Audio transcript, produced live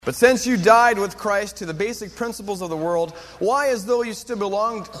But since you died with Christ to the basic principles of the world, why, as though you still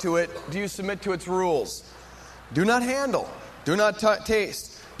belonged to it, do you submit to its rules? Do not handle, do not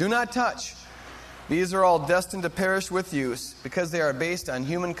taste, do not touch. These are all destined to perish with use, because they are based on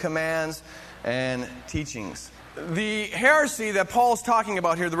human commands and teachings. The heresy that Paul's talking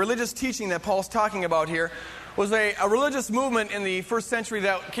about here, the religious teaching that Paul's talking about here, was a religious movement in the first century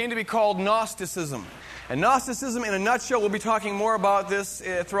that came to be called Gnosticism. And Gnosticism, in a nutshell, we'll be talking more about this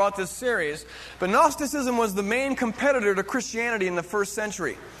throughout this series. But Gnosticism was the main competitor to Christianity in the first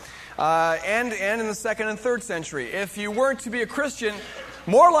century, and in the second and third century. If you weren't to be a Christian,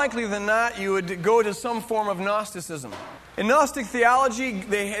 more likely than not, you would go to some form of Gnosticism. In Gnostic theology,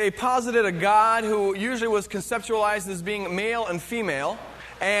 they posited a God who usually was conceptualized as being male and female,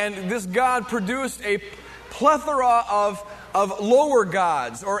 and this God produced a plethora of lower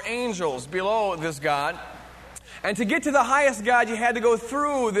gods or angels below this God. And to get to the highest God, you had to go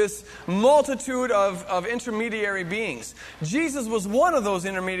through this multitude of intermediary beings. Jesus was one of those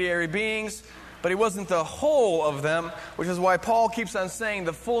intermediary beings, but he wasn't the whole of them, which is why Paul keeps on saying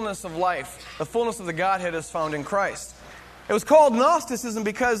the fullness of life, the fullness of the Godhead is found in Christ. It was called Gnosticism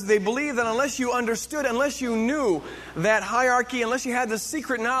because they believed that unless you understood, unless you knew that hierarchy, unless you had the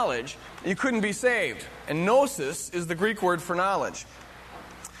secret knowledge, you couldn't be saved. And gnosis is the Greek word for knowledge.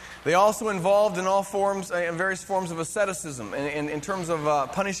 They also involved in all forms, in various forms of asceticism, in terms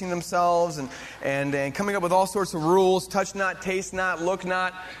of punishing themselves and coming up with all sorts of rules, touch not, taste not, look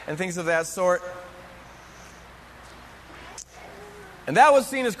not, and things of that sort. And that was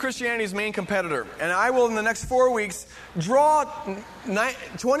seen as Christianity's main competitor. And I will, in the next 4 weeks, draw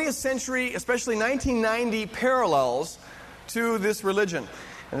 20th century, especially 1990, parallels to this religion.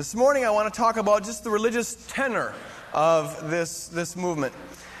 And this morning I want to talk about just the religious tenor of this movement,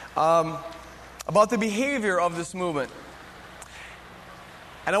 about the behavior of this movement.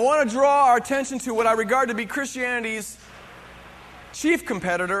 And I want to draw our attention to what I regard to be Christianity's chief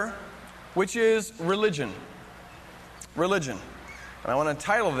competitor, which is religion. Religion. And I want to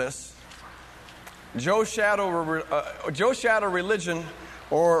title this, Joe Shadow, Religion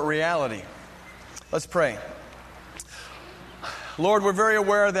or Reality. Let's pray. Lord, we're very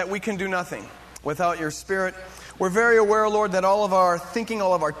aware that we can do nothing without your Spirit. We're very aware, Lord, that all of our thinking,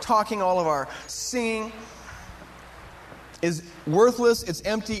 all of our talking, all of our singing is worthless, it's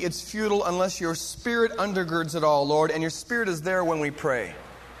empty, it's futile unless your Spirit undergirds it all, Lord, and your Spirit is there when we pray.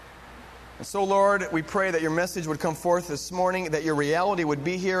 And so, Lord, we pray that your message would come forth this morning, that your reality would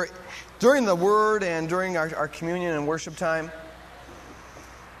be here during the Word and during our communion and worship time.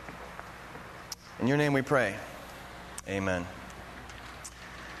 In your name we pray. Amen.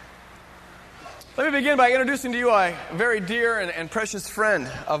 Let me begin by introducing to you a very dear and precious friend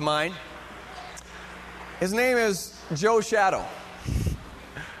of mine. His name is Joe Shadow.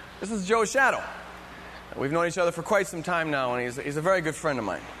 This is Joe Shadow. We've known each other for quite some time now, and he's a very good friend of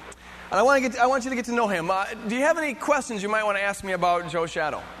mine. And I want you to get to know him. Do you have any questions you might want to ask me about Joe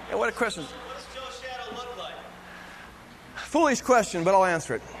Shadow? Yeah, what are questions? What's Joe Shadow look like? Foolish question, but I'll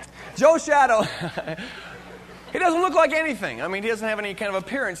answer it. Joe Shadow, he doesn't look like anything. I mean, he doesn't have any kind of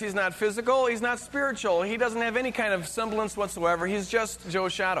appearance. He's not physical. He's not spiritual. He doesn't have any kind of semblance whatsoever. He's just Joe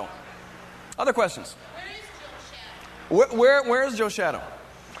Shadow. Other questions? Where is Joe Shadow? Where is Joe Shadow?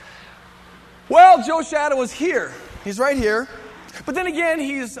 Well, Joe Shadow is here. He's right here. But then again,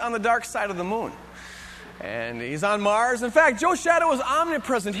 he's on the dark side of the moon. And he's on Mars. In fact, Joe Shadow is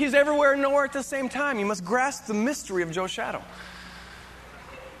omnipresent. He's everywhere and nowhere at the same time. You must grasp the mystery of Joe Shadow.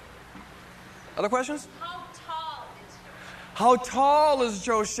 Other questions? How tall is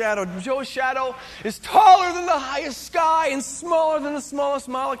Joe Shadow? Joe Shadow is taller than the highest sky and smaller than the smallest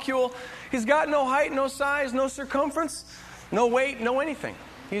molecule. He's got no height, no size, no circumference, no weight, no anything.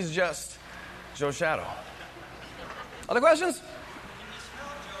 He's just Joe Shadow. Other questions?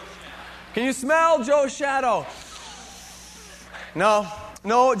 Can you smell Joe Shadow? No,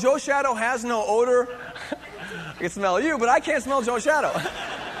 Joe Shadow has no odor. I can smell you, but I can't smell Joe Shadow.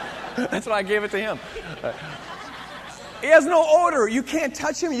 That's why I gave it to him. He has no odor. You can't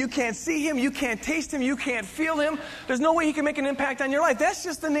touch him. You can't see him. You can't taste him. You can't feel him. There's no way he can make an impact on your life. That's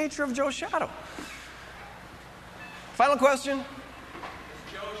just the nature of Joe Shadow. Final question. Is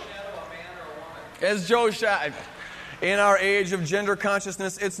Joe Shadow a man or a woman? Is Joe Shadow... In our age of gender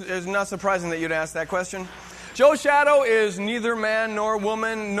consciousness, it's not surprising that you'd ask that question. Joe Shadow is neither man nor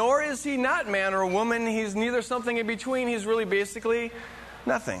woman, nor is he not man or woman. He's neither something in between. He's really basically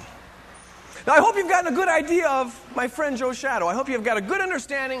nothing. Now, I hope you've gotten a good idea of my friend Joe Shadow. I hope you've got a good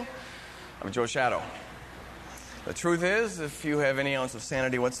understanding of Joe Shadow. The truth is, if you have any ounce of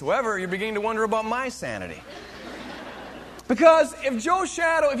sanity whatsoever, you're beginning to wonder about my sanity. Because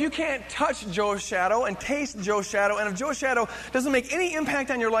if you can't touch Joe's shadow and taste Joe's shadow, and if Joe's shadow doesn't make any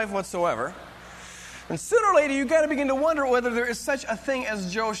impact on your life whatsoever, then sooner or later you've got to begin to wonder whether there is such a thing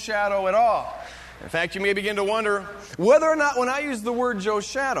as Joe's shadow at all. In fact, you may begin to wonder whether or not when I use the word Joe's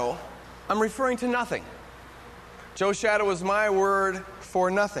shadow, I'm referring to nothing. Joe's shadow is my word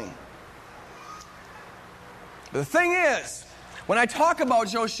for nothing. But the thing is, when I talk about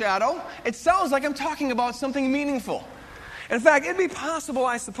Joe's shadow, it sounds like I'm talking about something meaningful. In fact, it'd be possible,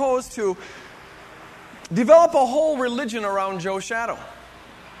 I suppose, to develop a whole religion around Joe's shadow.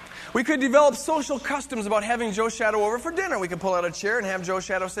 We could develop social customs about having Joe's shadow over for dinner. We could pull out a chair and have Joe's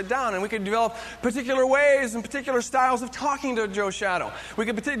shadow sit down. And we could develop particular ways and particular styles of talking to Joe's shadow. We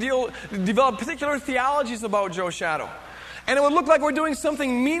could develop particular theologies about Joe's shadow. And it would look like we're doing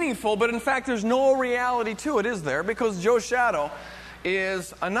something meaningful, but in fact there's no reality to it, is there? Because Joe's shadow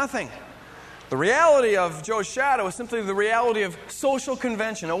is a nothing. The reality of Joe's shadow is simply the reality of social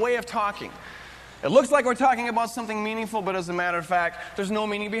convention, a way of talking. It looks like we're talking about something meaningful, but as a matter of fact, there's no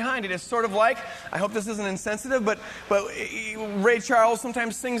meaning behind it. It's sort of like, I hope this isn't insensitive, but Ray Charles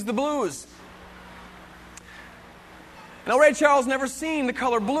sometimes sings the blues. Now, Ray Charles never seen the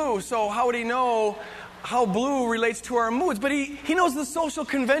color blue, so how would he know how blue relates to our moods? But he knows the social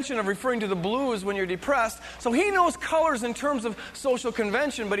convention of referring to the blues when you're depressed, so he knows colors in terms of social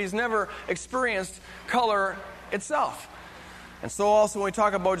convention, but he's never experienced color itself. And so also when we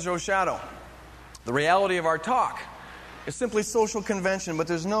talk about Joe's shadow, the reality of our talk is simply social convention, but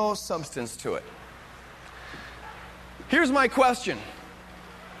there's no substance to it. Here's my question.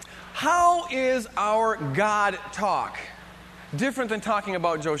 How is our God talk different than talking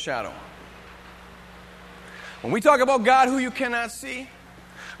about Joe's shadow? When we talk about God who you cannot see,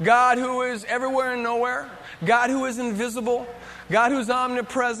 God who is everywhere and nowhere, God who is invisible, God who is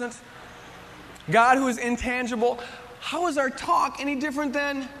omnipresent, God who is intangible, how is our talk any different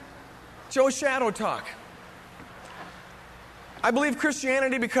than Joe's shadow talk? I believe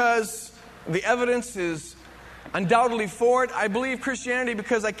Christianity because the evidence is undoubtedly for it. I believe Christianity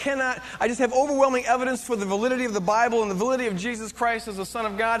because I just have overwhelming evidence for the validity of the Bible and the validity of Jesus Christ as the Son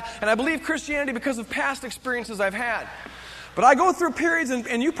of God. And I believe Christianity because of past experiences I've had. But I go through periods,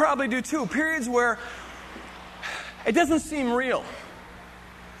 and you probably do too, periods where it doesn't seem real.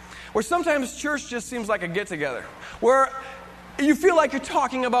 Where sometimes church just seems like a get-together. Where you feel like you're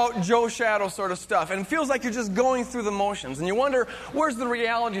talking about Joe's shadow sort of stuff, and it feels like you're just going through the motions. And you wonder, where's the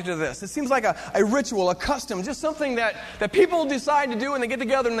reality to this? It seems like a ritual, a custom, just something that people decide to do, and they get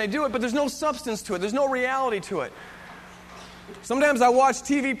together and they do it, but there's no substance to it. There's no reality to it. Sometimes I watch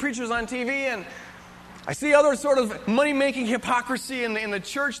TV preachers on TV, and I see other sort of money-making hypocrisy in the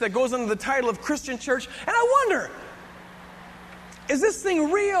church that goes under the title of Christian church, and I wonder, is this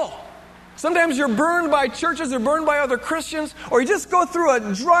thing real? Sometimes you're burned by churches or burned by other Christians, or you just go through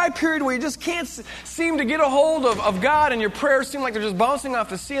a dry period where you just can't seem to get a hold of God, and your prayers seem like they're just bouncing off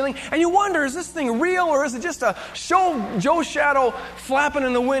the ceiling, and you wonder, is this thing real, or is it just a Joe's shadow flapping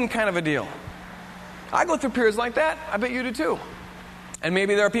in the wind kind of a deal? I go through periods like that. I bet you do too. And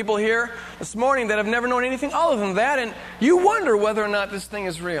maybe there are people here this morning that have never known anything other than that, and you wonder whether or not this thing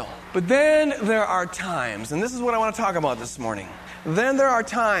is real. But then there are times, and this is what I want to talk about this morning. Then there are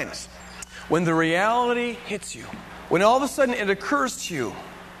times when the reality hits you, when all of a sudden it occurs to you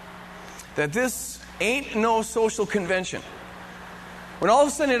that this ain't no social convention, when all of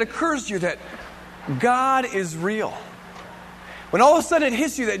a sudden it occurs to you that God is real, when all of a sudden it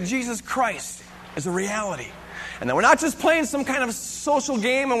hits you that Jesus Christ is a reality, and that we're not just playing some kind of social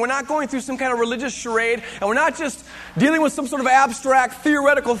game, and we're not going through some kind of religious charade, and we're not just dealing with some sort of abstract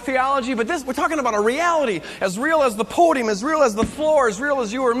theoretical theology, but we're talking about a reality as real as the podium, as real as the floor, as real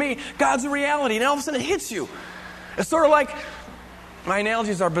as you or me. God's a reality, and all of a sudden it hits you. It's sort of like, my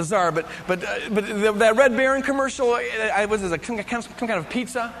analogies are bizarre, but that Red Baron commercial, was it some kind of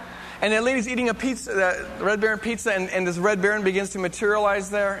pizza? And that lady's eating a pizza, that Red Baron pizza, and this Red Baron begins to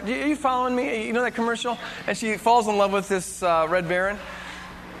materialize there. Are you following me? You know that commercial? And she falls in love with this Red Baron.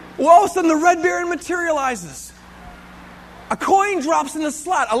 Well, all of a sudden the Red Baron materializes. A coin drops in the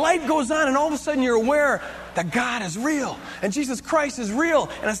slot. A light goes on, and all of a sudden you're aware that God is real, and Jesus Christ is real,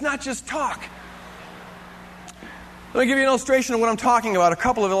 and it's not just talk. Let me give you an illustration of what I'm talking about, a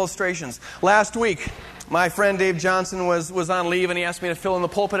couple of illustrations. Last week, my friend Dave Johnson was on leave, and he asked me to fill in the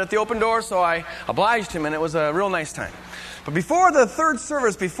pulpit at the open door, so I obliged him, and it was a real nice time. But before the third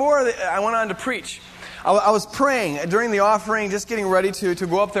service, I went on to preach, I was praying during the offering, just getting ready to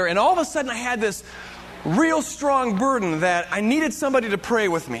go up there, and all of a sudden I had this real strong burden that I needed somebody to pray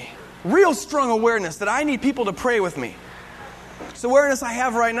with me. Real strong awareness that I need people to pray with me. It's awareness I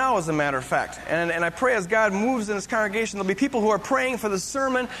have right now, as a matter of fact. And I pray as God moves in this congregation, there'll be people who are praying for the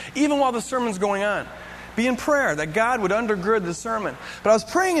sermon, even while the sermon's going on. Be in prayer that God would undergird the sermon. But I was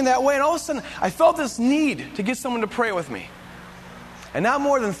praying in that way, and all of a sudden, I felt this need to get someone to pray with me. And not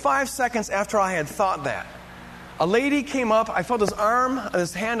more than 5 seconds after I had thought that, a lady came up. I felt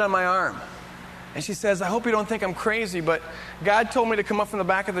his hand on my arm. And she says, I hope you don't think I'm crazy, but God told me to come up from the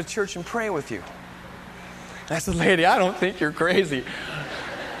back of the church and pray with you. And I said, lady, I don't think you're crazy.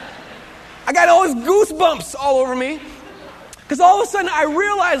 I got all these goosebumps all over me. Because all of a sudden I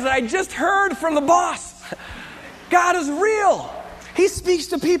realized that I just heard from the boss. God is real. He speaks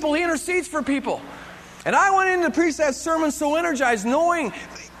to people. He intercedes for people. And I went in to preach that sermon so energized, knowing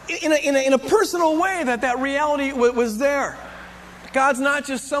in a personal way that reality was there. God's not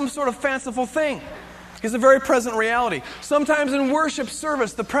just some sort of fanciful thing. He's a very present reality. Sometimes in worship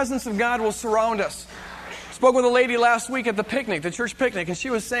service, the presence of God will surround us. I spoke with a lady last week at the picnic, the church picnic, and she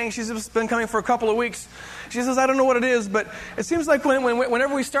was saying she's been coming for a couple of weeks. She says, I don't know what it is, but it seems like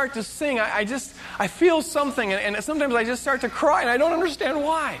whenever we start to sing, I feel something, and sometimes I just start to cry, and I don't understand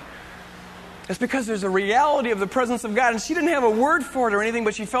why. It's because there's a reality of the presence of God, and she didn't have a word for it or anything,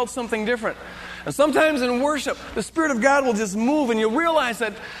 but she felt something different. And sometimes in worship, the Spirit of God will just move, and you'll realize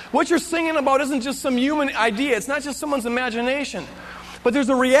that what you're singing about isn't just some human idea. It's not just someone's imagination, but there's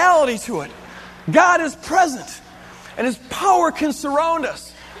a reality to it. God is present, and His power can surround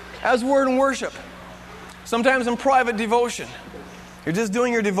us as we're in worship. Sometimes in private devotion, you're just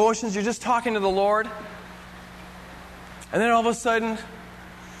doing your devotions, you're just talking to the Lord, and then all of a sudden,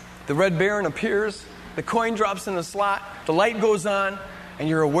 the red baron appears, the coin drops in the slot, the light goes on, and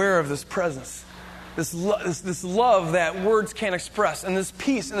you're aware of this presence. This love that words can't express, and this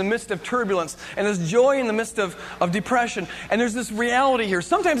peace in the midst of turbulence, and this joy in the midst of depression. And there's this reality here.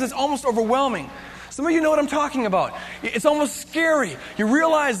 Sometimes it's almost overwhelming. Some of you know what I'm talking about. It's almost scary. You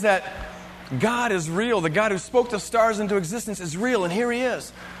realize that God is real. The God who spoke the stars into existence is real, and here He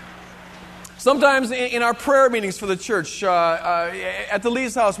is. Sometimes in our prayer meetings for the church, at the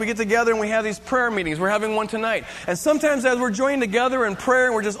Lee's house, we get together and we have these prayer meetings. We're having one tonight. And sometimes as we're joining together in prayer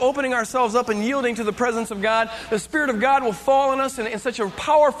and we're just opening ourselves up and yielding to the presence of God, the Spirit of God will fall on us in such a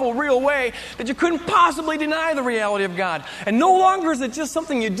powerful, real way that you couldn't possibly deny the reality of God. And no longer is it just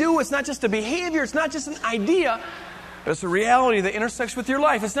something you do. It's not just a behavior. It's not just an idea. But it's a reality that intersects with your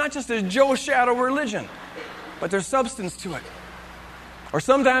life. It's not just a Joe Shadow religion, but there's substance to it. Or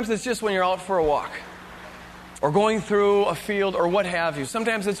sometimes it's just when you're out for a walk or going through a field or what have you.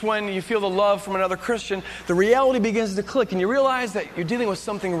 Sometimes it's when you feel the love from another Christian. The reality begins to click and you realize that you're dealing with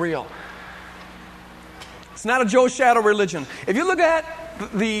something real. It's not a Joe Shadow religion. If you look at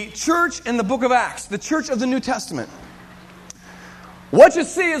the church in the book of Acts, the church of the New Testament, what you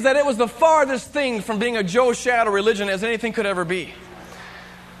see is that it was the farthest thing from being a Joe Shadow religion as anything could ever be.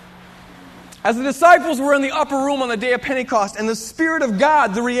 As the disciples were in the upper room on the day of Pentecost, and the Spirit of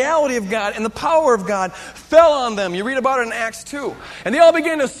God, the reality of God, and the power of God fell on them. You read about it in Acts 2. And they all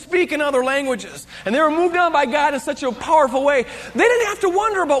began to speak in other languages. And they were moved on by God in such a powerful way. They didn't have to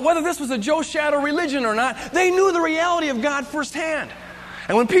wonder about whether this was a Joe Shadow religion or not. They knew the reality of God firsthand.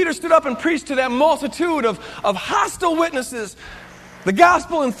 And when Peter stood up and preached to that multitude of hostile witnesses, the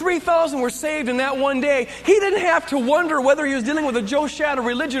gospel, and 3,000 were saved in that one day. He didn't have to wonder whether he was dealing with a Joe Shadow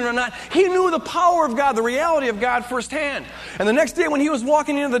religion or not. He knew the power of God, the reality of God firsthand. And the next day when he was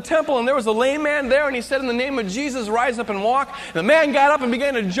walking into the temple and there was a lame man there and he said, in the name of Jesus, rise up and walk. And the man got up and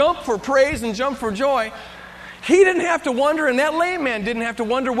began to jump for praise and jump for joy. He didn't have to wonder, and that lame man didn't have to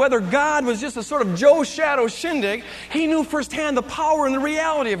wonder whether God was just a sort of Joe Shadow shindig. He knew firsthand the power and the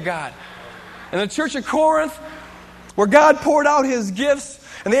reality of God. And the church of Corinth, where God poured out His gifts,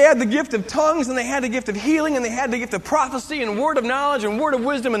 and they had the gift of tongues, and they had the gift of healing, and they had the gift of prophecy, and word of knowledge, and word of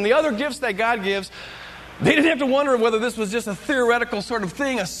wisdom, and the other gifts that God gives. They didn't have to wonder whether this was just a theoretical sort of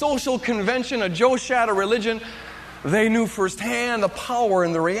thing, a social convention, a Joe Shadow religion. They knew firsthand the power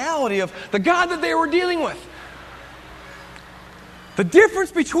and the reality of the God that they were dealing with. The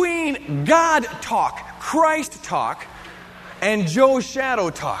difference between God talk, Christ talk, and Joe Shadow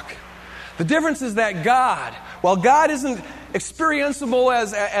talk. The difference is that God, while God isn't experienceable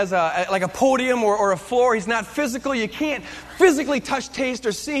as like a podium or a floor, He's not physical. You can't physically touch, taste,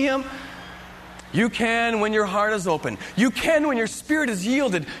 or see Him. You can when your heart is open. You can when your spirit is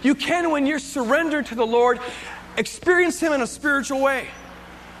yielded. You can when you're surrendered to the Lord. Experience Him in a spiritual way.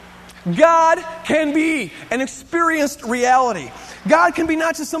 God can be an experienced reality. God can be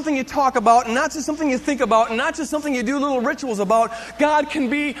not just something you talk about, and not just something you think about, and not just something you do little rituals about. God can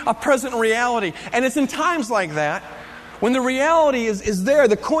be a present reality. And it's in times like that, when the reality is there,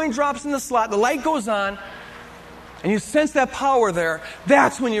 the coin drops in the slot, the light goes on, and you sense that power there,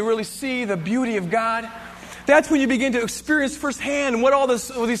 that's when you really see the beauty of God. That's when you begin to experience firsthand what all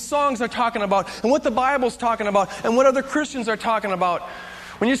these songs are talking about, and what the Bible's talking about, and what other Christians are talking about.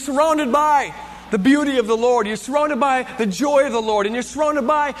 When you're surrounded by the beauty of the Lord, you're surrounded by the joy of the Lord, and you're surrounded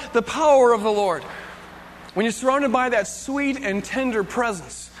by the power of the Lord. When you're surrounded by that sweet and tender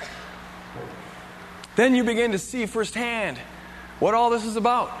presence, then you begin to see firsthand what all this is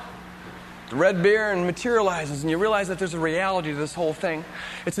about. The red baron materializes, and you realize that there's a reality to this whole thing.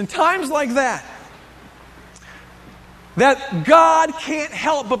 It's in times like that God can't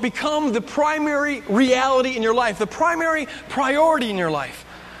help but become the primary reality in your life, the primary priority in your life.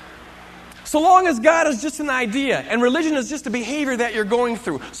 So long as God is just an idea and religion is just a behavior that you're going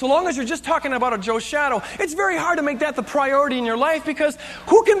through, so long as you're just talking about a Joe Shadow, it's very hard to make that the priority in your life, because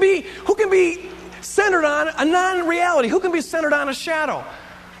who can be centered on a non-reality? Who can be centered on a shadow?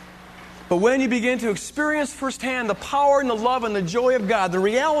 But when you begin to experience firsthand the power and the love and the joy of God, the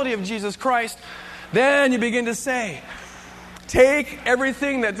reality of Jesus Christ, then you begin to say, take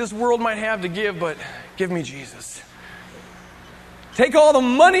everything that this world might have to give, but give me Jesus. Take all the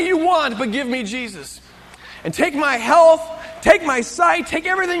money you want, but give me Jesus. And take my health, take my sight, take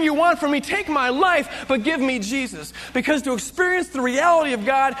everything you want from me, take my life, but give me Jesus. Because to experience the reality of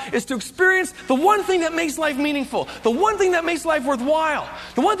God is to experience the one thing that makes life meaningful, the one thing that makes life worthwhile,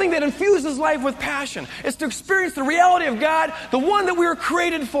 the one thing that infuses life with passion. It's to experience the reality of God, the one that we were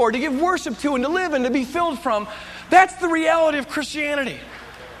created for, to give worship to and to live and to be filled from. That's the reality of Christianity.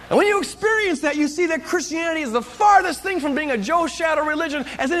 And when you experience that, you see that Christianity is the farthest thing from being a Joe Shadow religion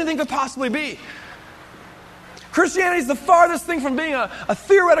as anything could possibly be. Christianity is the farthest thing from being a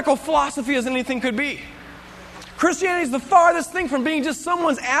theoretical philosophy as anything could be. Christianity is the farthest thing from being just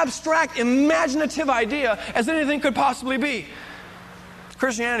someone's abstract, imaginative idea as anything could possibly be.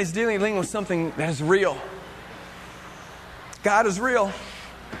 Christianity is dealing with something that is real. God is real.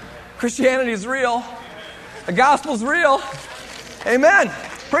 Christianity is real. The gospel is real. Amen.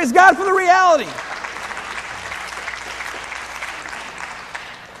 Praise God for the reality.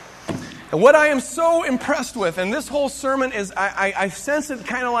 And what I am so impressed with, and this whole sermon is, I sense it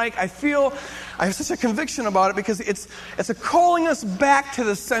kind of like, I have such a conviction about it, because it's a calling us back to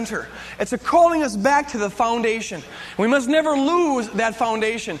the center. It's a calling us back to the foundation. We must never lose that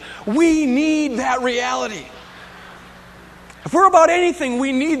foundation. We need that reality. If we're about anything,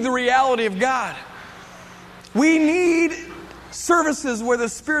 we need the reality of God. We need services where the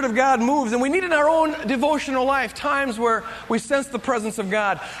Spirit of God moves, and we need in our own devotional life times where we sense the presence of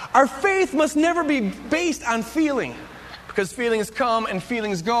God. Our faith must never be based on feeling, because feelings come and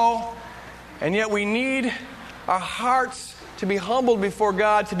feelings go, and yet we need our hearts to be humbled before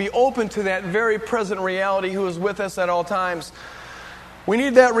God, to be open to that very present reality who is with us at all times. We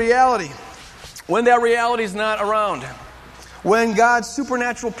need that reality. When that reality is not around, when God's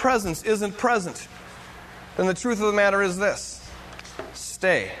supernatural presence isn't present, then the truth of the matter is this.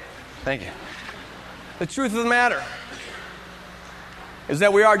 Stay. Thank you. The truth of the matter is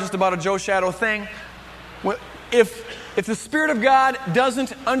that we are just about a Joe Shadow thing. If the Spirit of God doesn't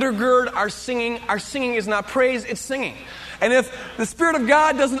undergird our singing is not praise, it's singing. And if the Spirit of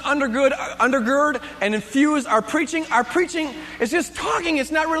God doesn't undergird and infuse our preaching is just talking, it's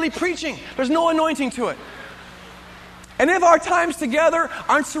not really preaching. There's no anointing to it. And if our times together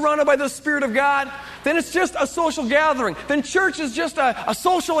aren't surrounded by the Spirit of God, then it's just a social gathering. Then church is just a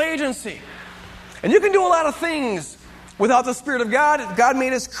social agency. And you can do a lot of things without the Spirit of God. God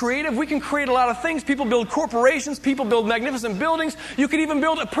made us creative. We can create a lot of things. People build corporations. People build magnificent buildings. You can even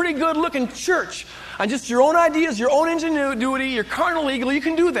build a pretty good-looking church on just your own ideas, your own ingenuity, your carnal ego. You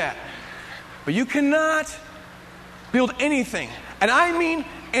can do that. But you cannot build anything. And I mean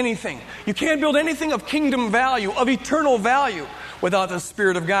anything. You can't build anything of kingdom value, of eternal value, without the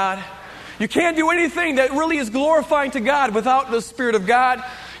Spirit of God. You can't do anything that really is glorifying to God without the Spirit of God.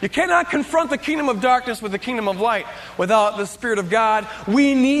 You cannot confront the kingdom of darkness with the kingdom of light without the Spirit of God.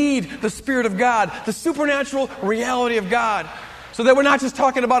 We need the Spirit of God, the supernatural reality of God, so that we're not just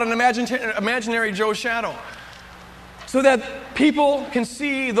talking about an imaginary Joe Shadow. So that people can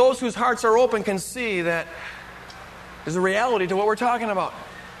see, those whose hearts are open can see that there's a reality to what we're talking about.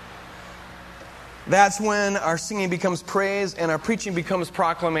 That's when our singing becomes praise and our preaching becomes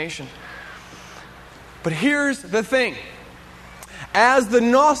proclamation. But here's the thing. As the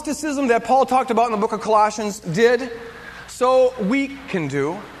Gnosticism that Paul talked about in the book of Colossians did, so we can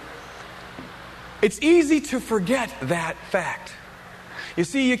do. It's easy to forget that fact. You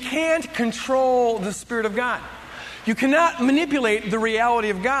see, you can't control the Spirit of God. You cannot manipulate the reality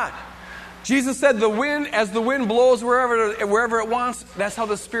of God. Jesus said as the wind blows wherever it wants, that's how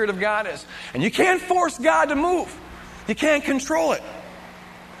the Spirit of God is. And you can't force God to move. You can't control it.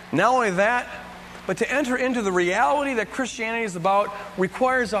 Not only that, but to enter into the reality that Christianity is about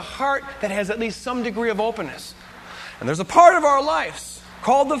requires a heart that has at least some degree of openness. And there's a part of our lives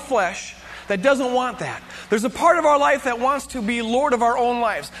called the flesh that doesn't want that. There's a part of our life that wants to be Lord of our own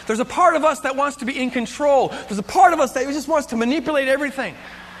lives. There's a part of us that wants to be in control. There's a part of us that just wants to manipulate everything.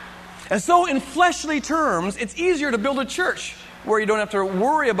 And so in fleshly terms, it's easier to build a church where you don't have to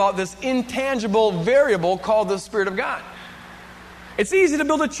worry about this intangible variable called the Spirit of God. It's easy to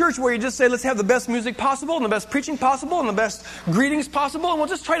build a church where you just say, let's have the best music possible and the best preaching possible and the best greetings possible, and we'll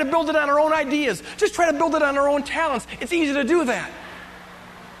just try to build it on our own ideas. Just try to build it on our own talents. It's easy to do that.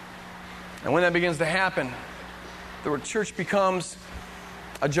 And when that begins to happen, the church becomes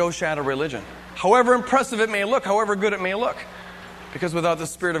a Joe Shadow religion. However impressive it may look, however good it may look. Because without the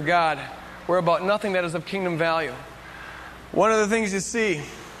Spirit of God, we're about nothing that is of kingdom value. One of the things you see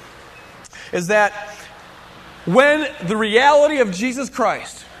is that when the reality of Jesus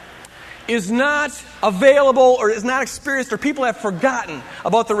Christ is not available or is not experienced, or people have forgotten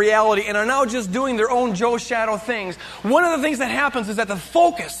about the reality and are now just doing their own Joe Shadow things, one of the things that happens is that the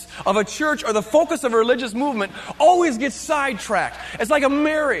focus of a church or the focus of a religious movement always gets sidetracked. It's like a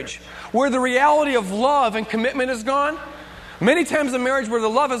marriage where the reality of love and commitment is gone. Many times a marriage where the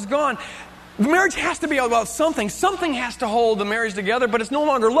love is gone, the marriage has to be about something. Something has to hold the marriage together, but it's no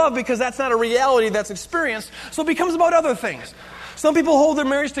longer love because that's not a reality that's experienced, so it becomes about other things. Some people hold their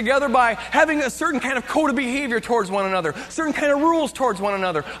marriage together by having a certain kind of code of behavior towards one another, certain kind of rules towards one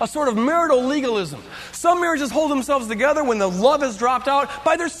another, a sort of marital legalism. Some marriages hold themselves together when the love has dropped out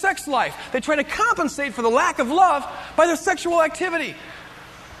by their sex life. They try to compensate for the lack of love by their sexual activity.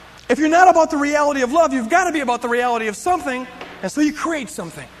 If you're not about the reality of love, you've got to be about the reality of something, and so you create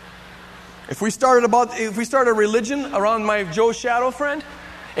something. If we start a religion around my Joe Shadow friend,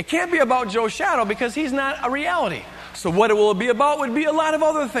 it can't be about Joe Shadow because he's not a reality. So what it will be about would be a lot of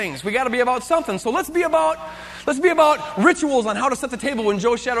other things. We got to be about something. So let's be about rituals on how to set the table when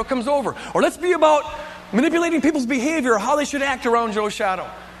Joe Shadow comes over, or let's be about manipulating people's behavior or how they should act around Joe Shadow.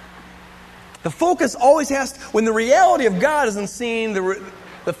 The focus always has to, when the reality of God isn't seen,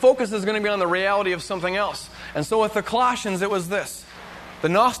 the focus is going to be on the reality of something else. And so with the Colossians, it was this. The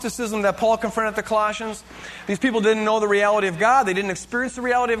Gnosticism that Paul confronted the Colossians, these people didn't know the reality of God. They didn't experience the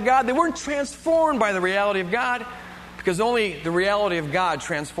reality of God. They weren't transformed by the reality of God, because only the reality of God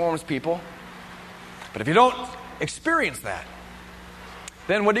transforms people. But if you don't experience that,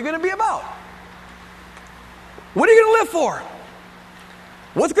 then what are you going to be about? What are you going to live for?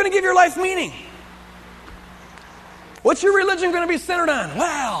 What's going to give your life meaning? What's your religion going to be centered on?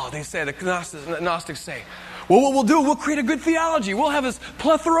 Well, they say, the Gnostics say, well, what we'll do, we'll create a good theology. We'll have this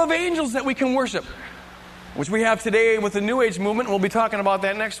plethora of angels that we can worship, which we have today with the New Age movement. We'll be talking about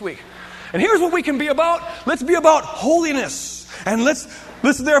that next week. And here's what we can be about. Let's be about holiness. And let's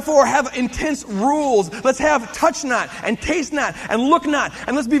therefore have intense rules. Let's have touch not and taste not and look not.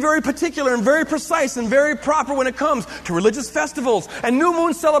 And let's be very particular and very precise and very proper when it comes to religious festivals and new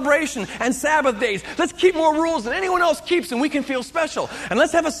moon celebration and Sabbath days. Let's keep more rules than anyone else keeps and we can feel special. And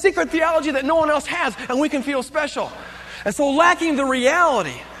let's have a secret theology that no one else has and we can feel special. And so lacking the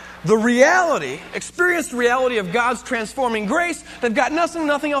reality, experienced reality of God's transforming grace, they've got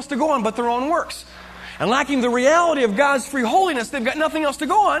nothing else to go on but their own works. And lacking the reality of God's free holiness, they've got nothing else to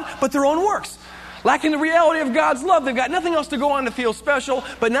go on but their own works. Lacking the reality of God's love, they've got nothing else to go on to feel special,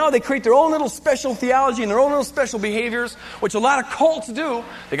 but now they create their own little special theology and their own little special behaviors, which a lot of cults do.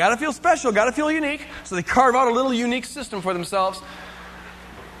 They got to feel special, got to feel unique, so they carve out a little unique system for themselves.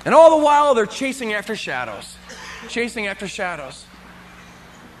 And all the while, they're chasing after shadows. Chasing after shadows.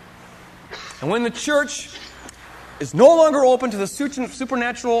 And when the church is no longer open to the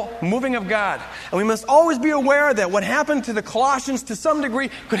supernatural moving of God, and we must always be aware that what happened to the Colossians to some degree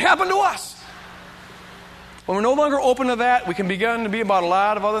could happen to us. When we're no longer open to that, we can begin to be about a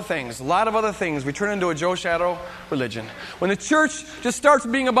lot of other things. We turn into a Joe Shadow religion. When the church just starts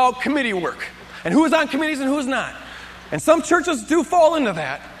being about committee work, and who's on committees and who's not. And some churches do fall into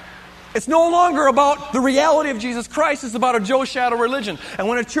that. It's no longer about the reality of Jesus Christ. It's about a Joe Shadow religion. And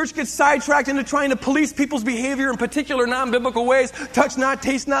when a church gets sidetracked into trying to police people's behavior in particular non-biblical ways, touch not,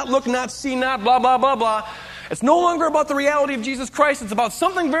 taste not, look not, see not, blah, blah, blah, blah, it's no longer about the reality of Jesus Christ. It's about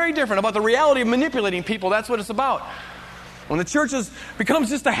something very different, about the reality of manipulating people. That's what it's about. When the church becomes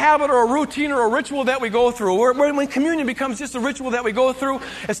just a habit or a routine or a ritual that we go through, or when communion becomes just a ritual that we go through,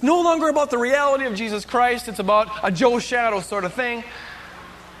 it's no longer about the reality of Jesus Christ. It's about a Joe Shadow sort of thing.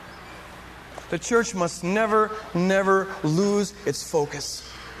 The church must never lose its focus.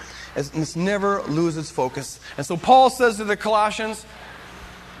 It must never lose its focus. And so Paul says to the Colossians,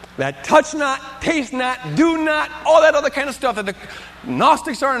 That touch not, taste not, do not, all that other kind of stuff that the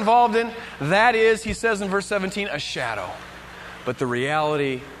Gnostics are involved in, that is, he says in verse 17, a shadow. But the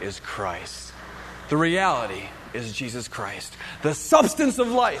reality is Christ. The reality is Jesus Christ. The substance of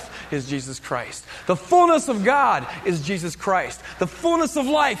life is Jesus Christ. The fullness of God is Jesus Christ. The fullness of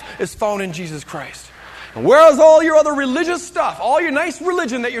life is found in Jesus Christ. And whereas all your other religious stuff, all your nice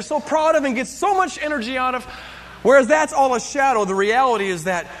religion that you're so proud of and get so much energy out of, whereas that's all a shadow, the reality is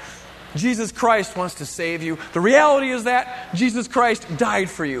that Jesus Christ wants to save you. The reality is that Jesus Christ died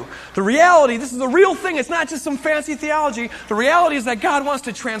for you. The reality, this is the real thing. It's not just some fancy theology. The reality is that God wants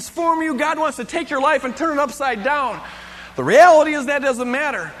to transform you. God wants to take your life and turn it upside down. The reality is that it doesn't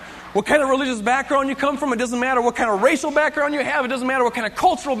matter what kind of religious background you come from. It doesn't matter what kind of racial background you have. It doesn't matter what kind of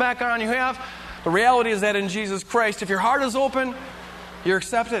cultural background you have. The reality is that in Jesus Christ, if your heart is open, you're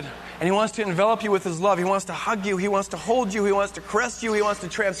accepted. And He wants to envelop you with His love. He wants to hug you. He wants to hold you. He wants to caress you. He wants to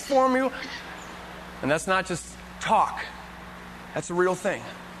transform you. And that's not just talk. That's a real thing.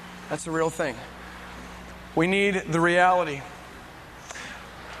 That's a real thing. We need the reality.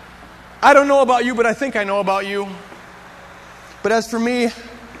 I don't know about you, but I think I know about you. But as for me,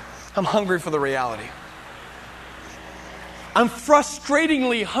 I'm hungry for the reality. I'm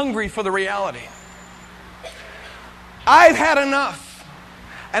frustratingly hungry for the reality. I've had enough.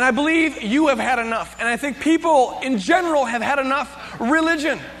 And I believe you have had enough. And I think people in general have had enough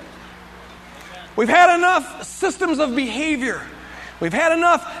religion. We've had enough systems of behavior. We've had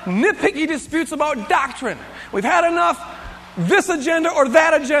enough nitpicky disputes about doctrine. We've had enough this agenda or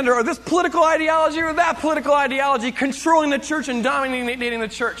this political ideology or that political ideology controlling the church and dominating the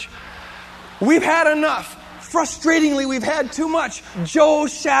church. We've had enough. Frustratingly, we've had too much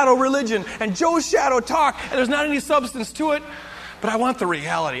Joe's shadow religion and Joe's shadow talk, and there's not any substance to it. But I want the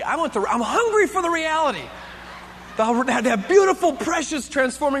reality. I'm hungry for the reality. That beautiful, precious,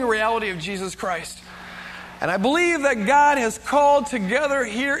 transforming reality of Jesus Christ. And I believe that God has called together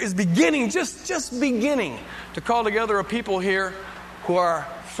here, is beginning, just beginning to call together a people here who are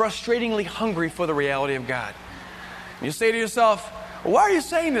frustratingly hungry for the reality of God. And you say to yourself, well, why are you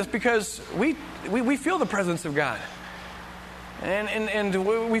saying this? Because we feel the presence of God. And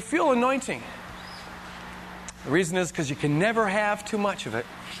we feel anointing. The reason is because you can never have too much of it.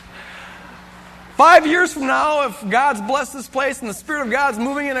 5 years from now, if God's blessed this place and the Spirit of God's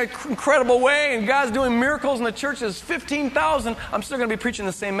moving in an incredible way and God's doing miracles and the church is 15,000, I'm still going to be preaching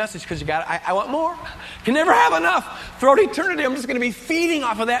the same message because I want more. Can never have enough. Throughout eternity, I'm just going to be feeding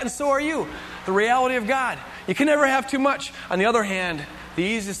off of that, and so are you. The reality of God. You can never have too much. On the other hand, the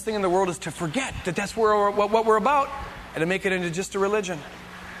easiest thing in the world is to forget that that's what we're about and to make it into just a religion.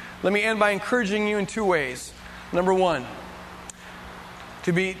 Let me end by encouraging you in two ways. Number one,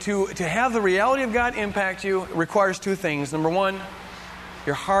 to have the reality of God impact you requires two things. Number one,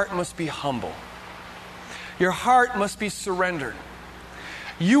 your heart must be humble. Your heart must be surrendered.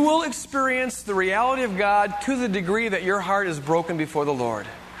 You will experience the reality of God to the degree that your heart is broken before the Lord.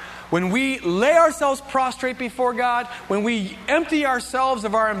 When we lay ourselves prostrate before God, when we empty ourselves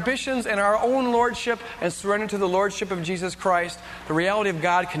of our ambitions and our own lordship and surrender to the lordship of Jesus Christ, the reality of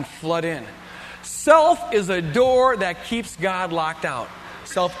God can flood in. Self is a door that keeps God locked out.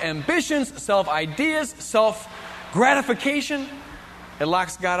 Self-ambitions, self-ideas, self-gratification, it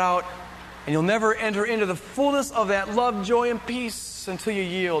locks God out, and you'll never enter into the fullness of that love, joy, and peace until you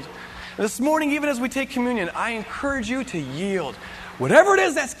yield. And this morning, even as we take communion, I encourage you to yield. Whatever it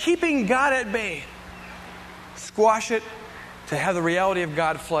is that's keeping God at bay, squash it to have the reality of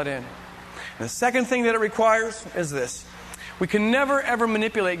God flood in. And the second thing that it requires is this. We can never, ever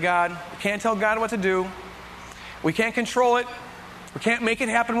manipulate God. We can't tell God what to do. We can't control it. We can't make it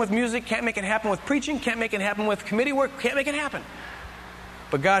happen with music. Can't make it happen with preaching. Can't make it happen with committee work. Can't make it happen.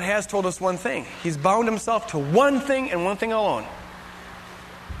 But God has told us one thing. He's bound Himself to one thing and one thing alone.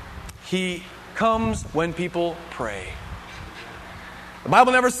 He comes when people pray. The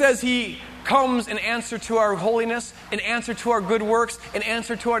Bible never says He comes in answer to our holiness, in answer to our good works, in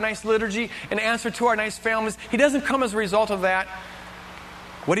answer to our nice liturgy, in answer to our nice families. He doesn't come as a result of that.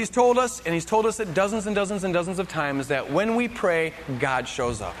 What He's told us, and He's told us it dozens and dozens and dozens of times, is that when we pray, God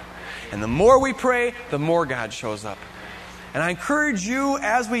shows up. And the more we pray, the more God shows up. And I encourage you,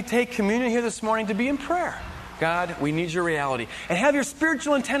 as we take communion here this morning, to be in prayer. God, we need your reality. And have your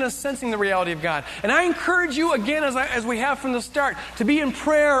spiritual antennas sensing the reality of God. And I encourage you, again, as we have from the start, to be in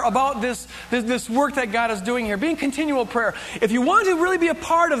prayer about this work that God is doing here. Be in continual prayer. If you want to really be a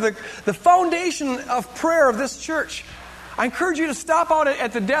part of the foundation of prayer of this church, I encourage you to stop out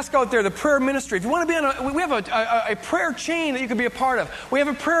at the desk out there, the prayer ministry. If you want to be on we have a prayer chain that you can be a part of. We have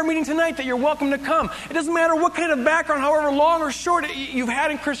a prayer meeting tonight that you're welcome to come. It doesn't matter what kind of background, however long or short you've had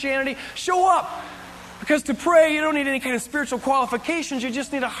in Christianity, show up. Because to pray, you don't need any kind of spiritual qualifications. You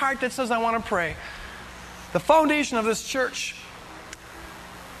just need a heart that says, I want to pray. The foundation of this church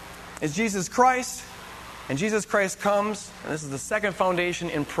is Jesus Christ. And Jesus Christ comes, and this is the second foundation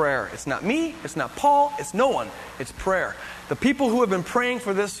in prayer. It's not me, it's not Paul, it's no one. It's prayer. The people who have been praying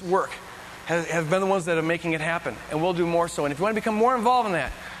for this work have been the ones that are making it happen. And we'll do more so. And if you want to become more involved in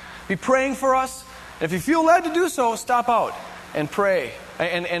that, be praying for us. And if you feel led to do so, stop out and pray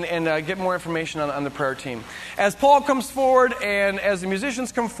and get more information on the prayer team. As Paul comes forward and as the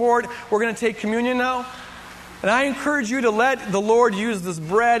musicians come forward, we're going to take communion now. And I encourage you to let the Lord use this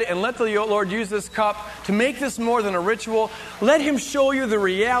bread and let the Lord use this cup to make this more than a ritual. Let Him show you the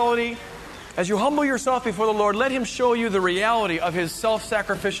reality. As you humble yourself before the Lord, let Him show you the reality of His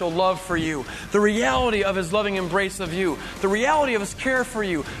self-sacrificial love for you, the reality of His loving embrace of you, the reality of His care for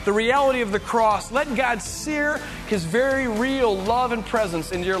you, the reality of the cross. Let God sear His very real love and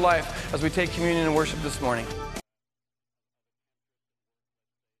presence into your life as we take communion and worship this morning.